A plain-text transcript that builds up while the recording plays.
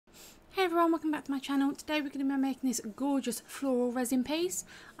Hey everyone, welcome back to my channel. Today we're going to be making this gorgeous floral resin piece.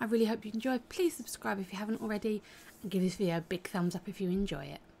 I really hope you enjoy. Please subscribe if you haven't already and give this video a big thumbs up if you enjoy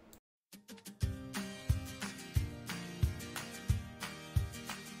it.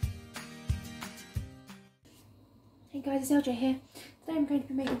 Hey guys, it's LJ here. Today I'm going to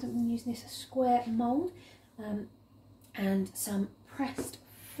be making something using this square mould and some pressed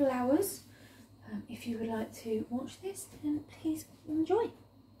flowers. If you would like to watch this, then please enjoy.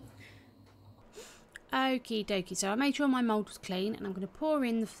 Okie dokie, so I made sure my mould was clean and I'm going to pour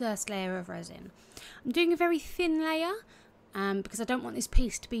in the first layer of resin. I'm doing a very thin layer because I don't want this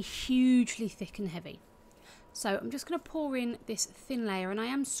piece to be hugely thick and heavy. So I'm just going to pour in this thin layer, and I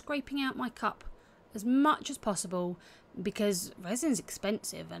am scraping out my cup as much as possible because resin's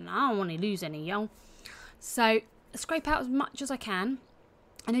expensive and I don't want to lose any, y'all. So scrape out as much as I can,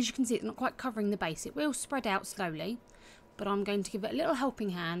 and as you can see it's not quite covering the base. It will spread out slowly, but I'm going to give it a little helping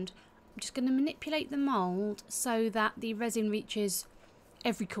hand. I'm just going to manipulate the mould so that the resin reaches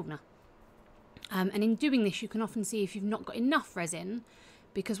every corner. And in doing this you can often see if you've not got enough resin,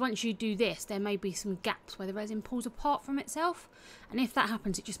 because once you do this there may be some gaps where the resin pulls apart from itself, and if that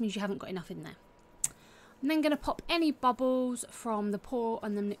happens it just means you haven't got enough in there. I'm then going to pop any bubbles from the pour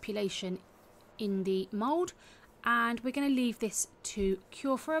and the manipulation in the mould, and we're going to leave this to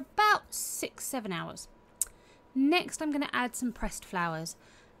cure for about 6-7 hours. Next I'm going to add some pressed flowers.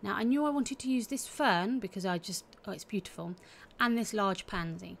 Now I knew I wanted to use this fern because it's beautiful, and this large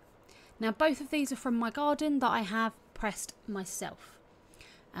pansy. Now both of these are from my garden that I have pressed myself.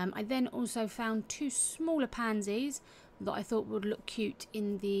 I then also found two smaller pansies that I thought would look cute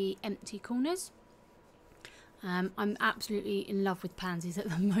in the empty corners. I'm absolutely in love with pansies at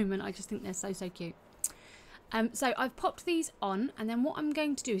the moment. I just think they're so cute. So I've popped these on, and then what I'm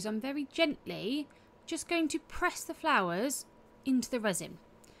going to do is I'm very gently just going to press the flowers into the resin.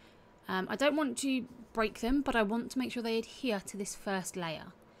 I don't want to break them, but I want to make sure they adhere to this first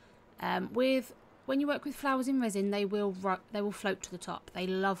layer. When you work with flowers in resin, they will float to the top. They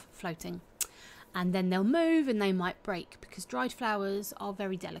love floating, and then they'll move and they might break because dried flowers are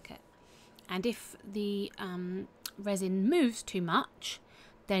very delicate. And if the resin moves too much,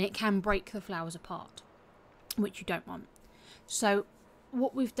 then it can break the flowers apart, which you don't want. So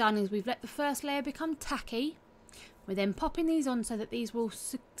what we've done is we've let the first layer become tacky. We're then popping these on so that these will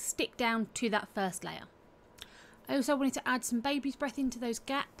stick down to that first layer. I also wanted to add some baby's breath into those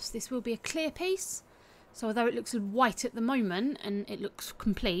gaps. This will be a clear piece, so although it looks white at the moment and it looks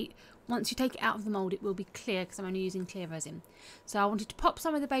complete, once you take it out of the mould it will be clear because I'm only using clear resin. So I wanted to pop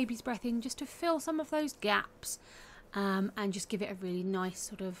some of the baby's breath in just to fill some of those gaps and just give it a really nice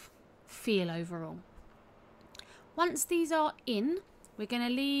sort of feel overall. Once these are in, we're going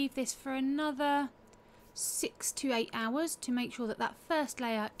to leave this for another 6 to 8 hours to make sure that that first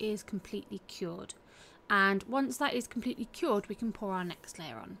layer is completely cured. And once that is completely cured we can pour our next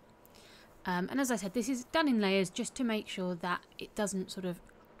layer on. And as I said, this is done in layers just to make sure that it doesn't sort of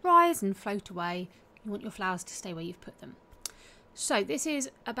rise and float away. You want your flowers to stay where you've put them. So this is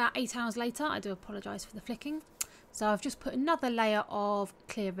about 8 hours later. I do apologise for the flicking. So I've just put another layer of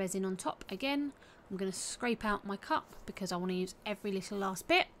clear resin on top again. I'm going to scrape out my cup because I want to use every little last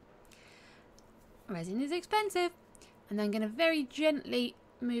bit. Resin is expensive. And then going to very gently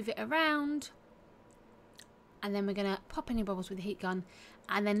move it around, and then we're going to pop any bubbles with the heat gun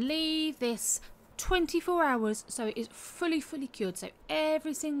and then leave this 24 hours so it is fully cured. So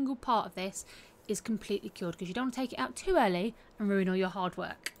every single part of this is completely cured because you don't want to take it out too early and ruin all your hard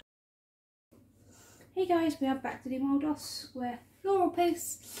work. Hey guys, we are back to the Mould Square floral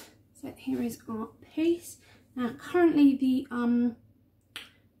piece. So here is our piece. Now currently the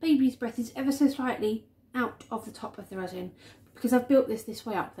baby's breath is ever so slightly out of the top of the resin. Because I've built this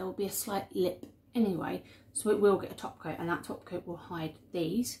way up, there will be a slight lip anyway, so it will get a top coat, and that top coat will hide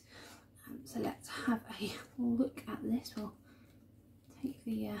these. So let's have a look at this. We'll take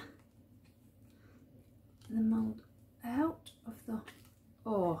the mould out of the...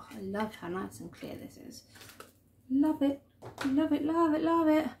 Oh, I love how nice and clear this is. Love it, love it, love it, love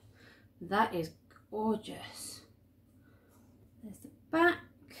it. That is gorgeous. There's the back.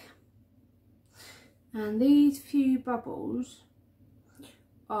 And these few bubbles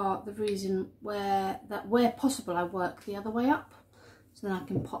are the reason where possible I work the other way up, so then I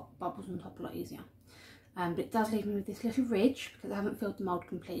can pop bubbles on top a lot easier. But it does leave me with this little ridge because I haven't filled the mould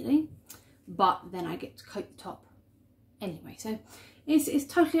completely, but then I get to coat the top anyway. So it's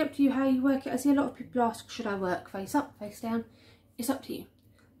totally up to you how you work it. I see a lot of people ask, should I work face up, face down? It's up to you.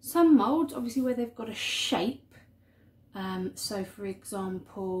 Some moulds, obviously where they've got a shape, so for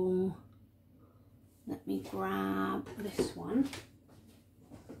example, let me grab this one.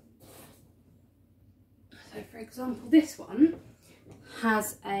 So for example, this one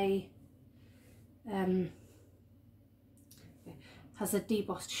has a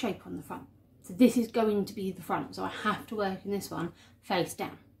debossed shape on the front. So this is going to be the front, so I have to work in this one face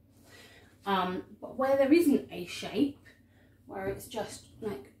down. But where there isn't a shape, where it's just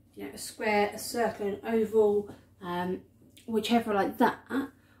like, you know, a square, a circle, an oval, whichever like that,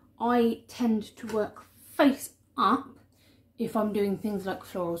 I tend to work face up if I'm doing things like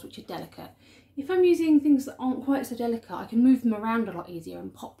florals, which are delicate. If I'm using things that aren't quite so delicate, I can move them around a lot easier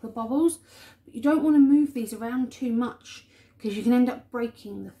and pop the bubbles. But you don't want to move these around too much because you can end up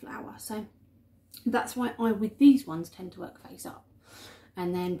breaking the flower. So that's why I, with these ones, tend to work face up.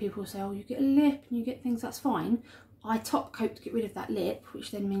 And then people say, oh, you get a lip and you get things, that's fine. I top coat to get rid of that lip,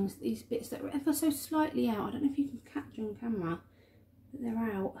 which then means these bits that are ever so slightly out, I don't know if you can catch on camera that they're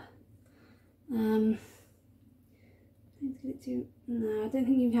out. No, I don't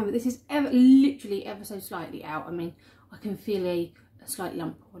think you can, but this is literally ever so slightly out. I mean, I can feel a slight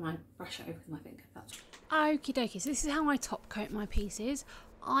lump when I brush it over with my finger. Okie dokie, so this is how I top coat my pieces.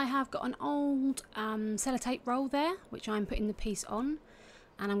 I have got an old sellotape roll there, which I'm putting the piece on,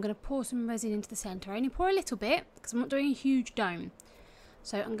 and I'm going to pour some resin into the centre. I only pour a little bit because I'm not doing a huge dome.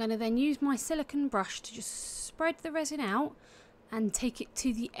 So I'm going to then use my silicone brush to just spread the resin out and take it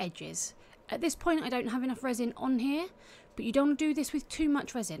to the edges. At this point I don't have enough resin on here, but you don't want to do this with too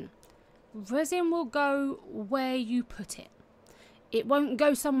much resin. Resin will go where you put it. It won't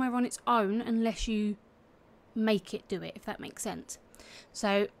go somewhere on its own unless you make it do it, if that makes sense.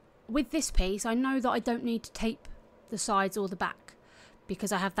 So with this piece, I know that I don't need to tape the sides or the back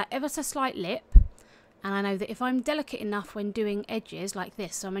because I have that ever so slight lip, and I know that if I'm delicate enough when doing edges like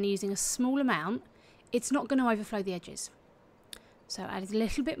this, so I'm only using a small amount, it's not going to overflow the edges. So add a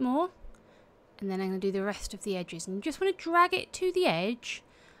little bit more, and then I'm going to do the rest of the edges, and you just want to drag it to the edge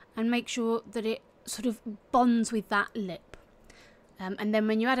and make sure that it sort of bonds with that lip. And then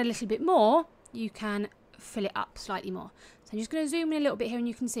when you add a little bit more, you can fill it up slightly more. So I'm just going to zoom in a little bit here, and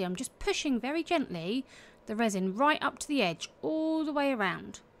you can see I'm just pushing very gently the resin right up to the edge all the way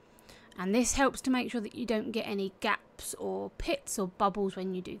around, and this helps to make sure that you don't get any gaps or pits or bubbles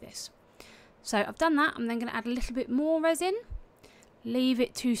when you do this. So I've done that. I'm then going to add a little bit more resin, leave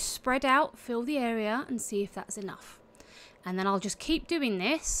it to spread out, fill the area, and see if that's enough. And then I'll just keep doing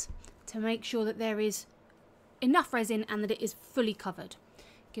this to make sure that there is enough resin and that it is fully covered.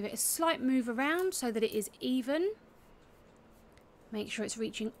 Give it a slight move around so that it is even. Make sure it's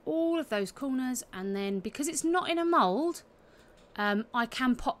reaching all of those corners, and then because it's not in a mould, I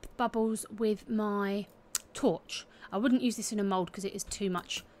can pop bubbles with my torch. I wouldn't use this in a mould because it is too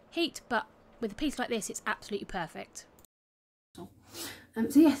much heat, but with a piece like this it's absolutely perfect. So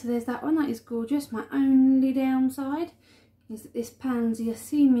yeah, so there's that one. That is gorgeous. My only downside is that this pansy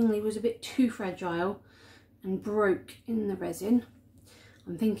seemingly was a bit too fragile and broke in the resin.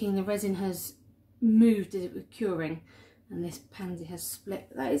 I'm thinking the resin has moved as it was curing and this pansy has split,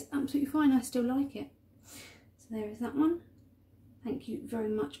 but that is absolutely fine. I still like it. So there is that one. Thank you very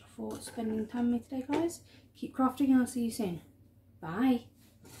much for spending time with me today, guys. Keep crafting and I'll see you soon. Bye.